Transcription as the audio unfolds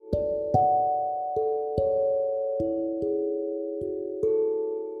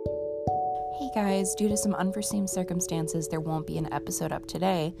guys, due to some unforeseen circumstances, there won't be an episode up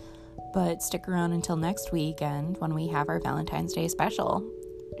today, but stick around until next weekend when we have our Valentine's Day special.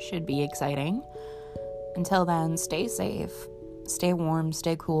 Should be exciting. Until then, stay safe, stay warm,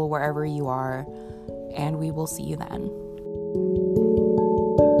 stay cool wherever you are, and we will see you then.